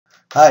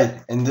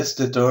Hi, in this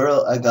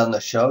tutorial I'm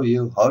gonna show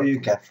you how you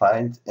can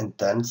find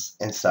intents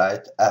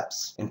inside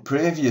apps. In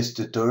previous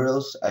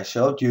tutorials I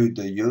showed you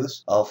the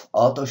use of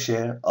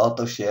auto-share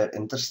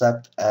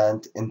intercept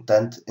and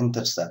intent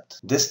intercept.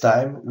 This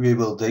time we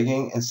will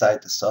digging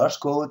inside the source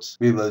code,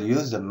 we will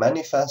use the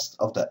manifest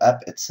of the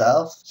app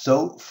itself.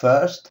 So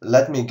first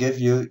let me give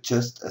you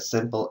just a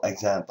simple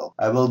example.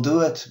 I will do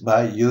it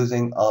by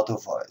using auto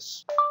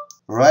voice.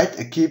 Write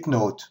a keep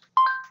note.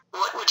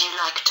 What would you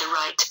like to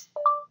write?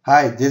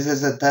 Hi, this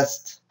is a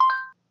test.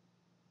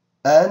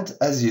 And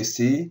as you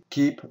see,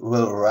 Keep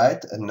will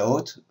write a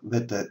note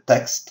with the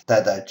text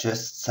that I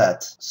just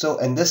said. So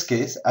in this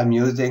case, I'm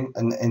using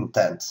an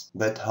intent.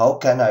 But how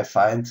can I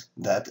find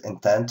that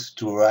intent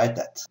to write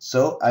that?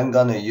 So I'm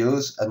gonna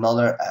use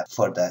another app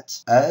for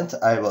that. And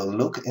I will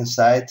look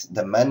inside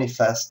the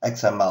manifest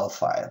XML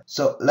file.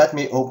 So let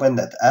me open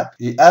that app.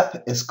 The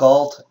app is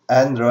called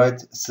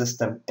Android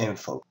System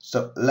Info.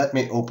 So let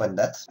me open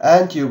that.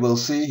 And you will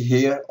see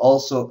here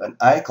also an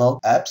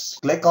icon,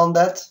 apps. Click on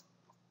that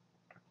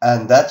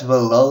and that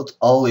will load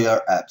all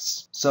your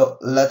apps. So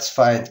let's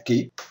find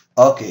Keep.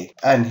 Okay,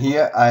 and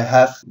here I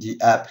have the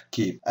app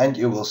Keep, and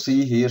you will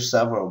see here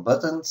several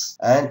buttons,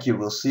 and you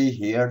will see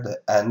here the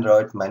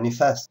Android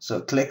manifest. So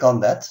click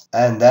on that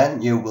and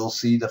then you will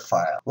see the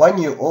file. When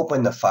you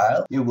open the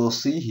file, you will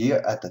see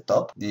here at the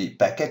top the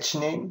package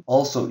name.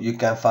 Also you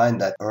can find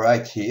that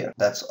right here,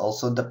 that's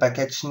also the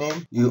package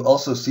name. You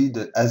also see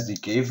the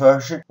SDK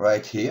version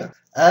right here.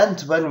 And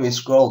when we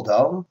scroll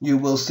down, you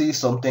will see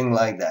something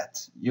like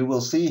that. You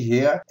will see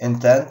here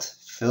intent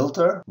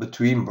filter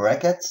between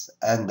brackets,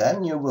 and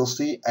then you will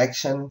see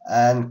action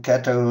and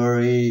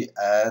category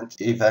and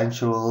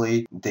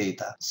eventually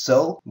data.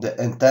 So the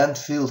intent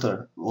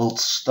filter will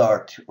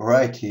start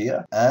right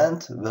here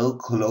and will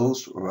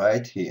close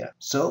right here.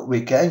 So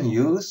we can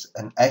use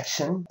an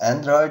action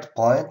Android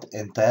point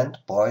intent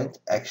point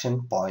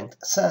action point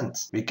send.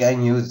 We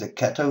can use the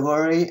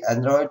category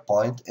Android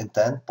point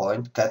intent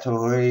point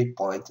category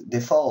point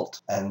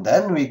default, and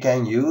then we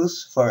can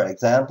use, for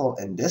example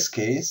in this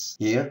case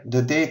here,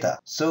 the data.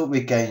 So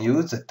we can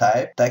use the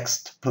type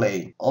text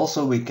plain.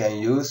 Also we can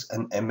use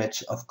an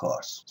image, of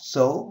course.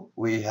 So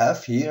we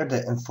have here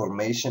the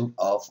information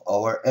of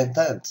our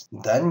intent.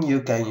 Then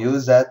you can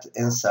use that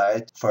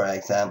inside, for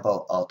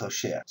example, auto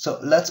share. So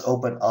let's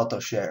open auto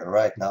share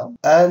right now.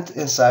 And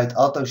inside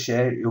auto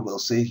share you will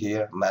see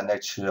here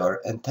manage your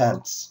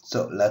intents.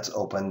 So let's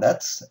open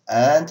that,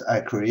 and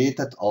I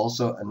created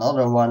also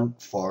another one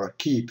for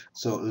keep.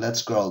 So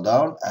let's scroll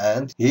down,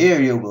 and here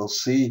you will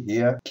see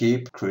here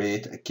keep,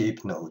 create a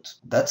keep note.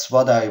 That's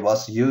what I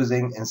was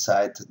using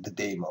inside the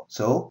demo.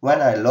 So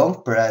when I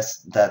long press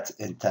that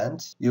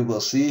intent, you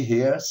will see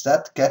here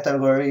set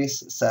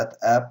categories, set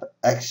app,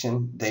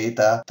 action,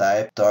 data,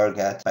 type,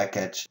 target,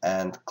 package,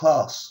 and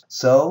class.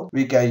 So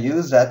we can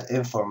use that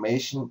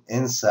information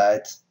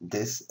inside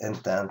this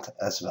intent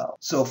as well.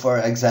 So for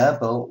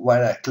example,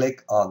 when I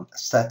click on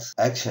set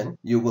action,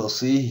 you will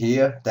see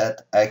here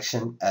that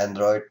action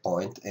Android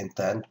point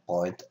intent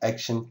point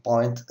action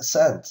point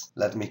send.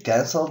 Let me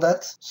cancel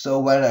that. So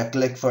when I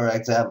click, for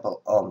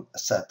example, on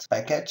set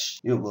package,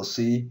 you will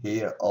see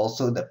here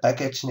also the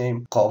package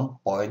name com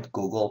point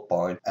google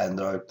point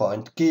android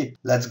point keep.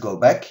 Let's go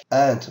back,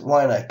 and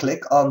when I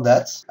click on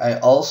that, I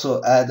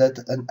also added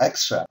an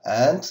extra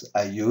and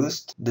I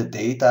used the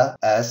data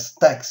as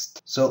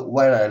text. So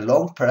when I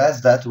long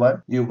press that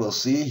one, you will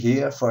see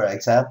here, for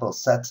example,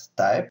 set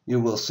type, you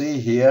will see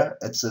here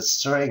it's a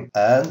string,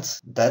 and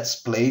that's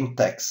plain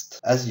text,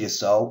 as you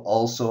saw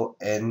also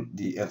in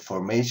the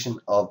information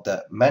of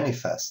the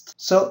manifest.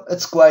 So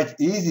it's quite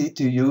easy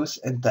to use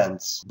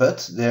intents,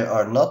 but there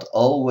are not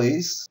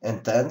always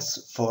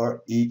intents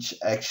for each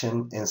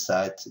action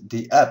inside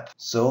the app.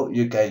 So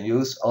you can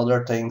use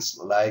other things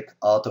like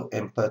auto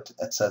input,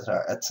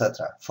 etc.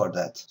 for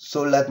that.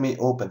 So let me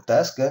open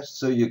Tasker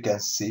so you can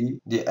see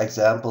the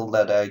example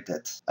that I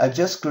did. I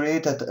just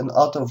created an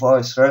auto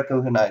voice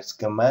recognize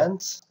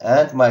command,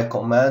 and my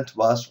command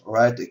was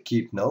write a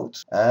keep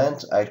note,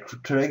 and I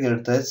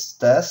triggered this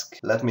task.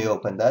 Let me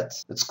open that.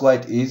 It's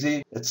quite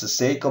easy. It's a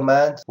say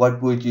command.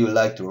 What would you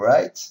like to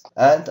write?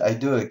 And I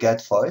do a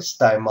get voice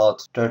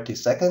timeout 30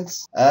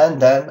 seconds,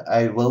 and then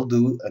I will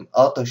do an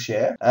auto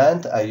share,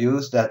 and I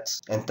use that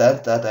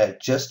intent that I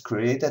just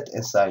created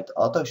inside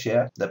auto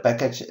share. The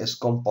package is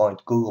com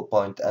point google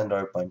point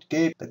android point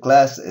keep. The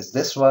class is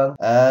this one,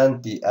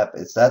 and the app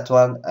is that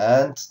one,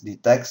 and the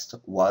text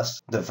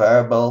was the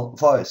variable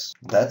voice.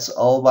 That's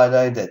all what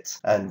I did,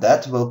 and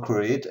that will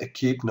create a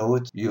keep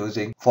note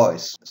using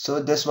voice.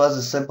 So this was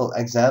a simple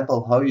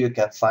example how you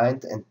can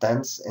find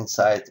intents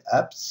inside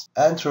apps.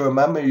 And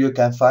remember, you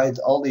can find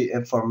all the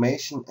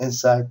information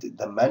inside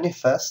the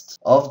manifest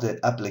of the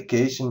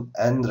application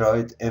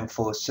Android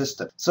info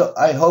system. So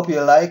I hope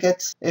you like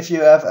it. If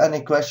you have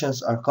any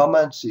questions or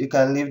comments, you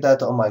can leave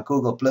that on my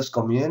Google Plus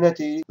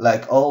community.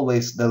 Like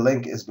always, the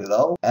link is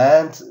below,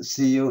 and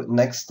see you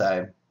next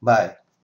time. Bye.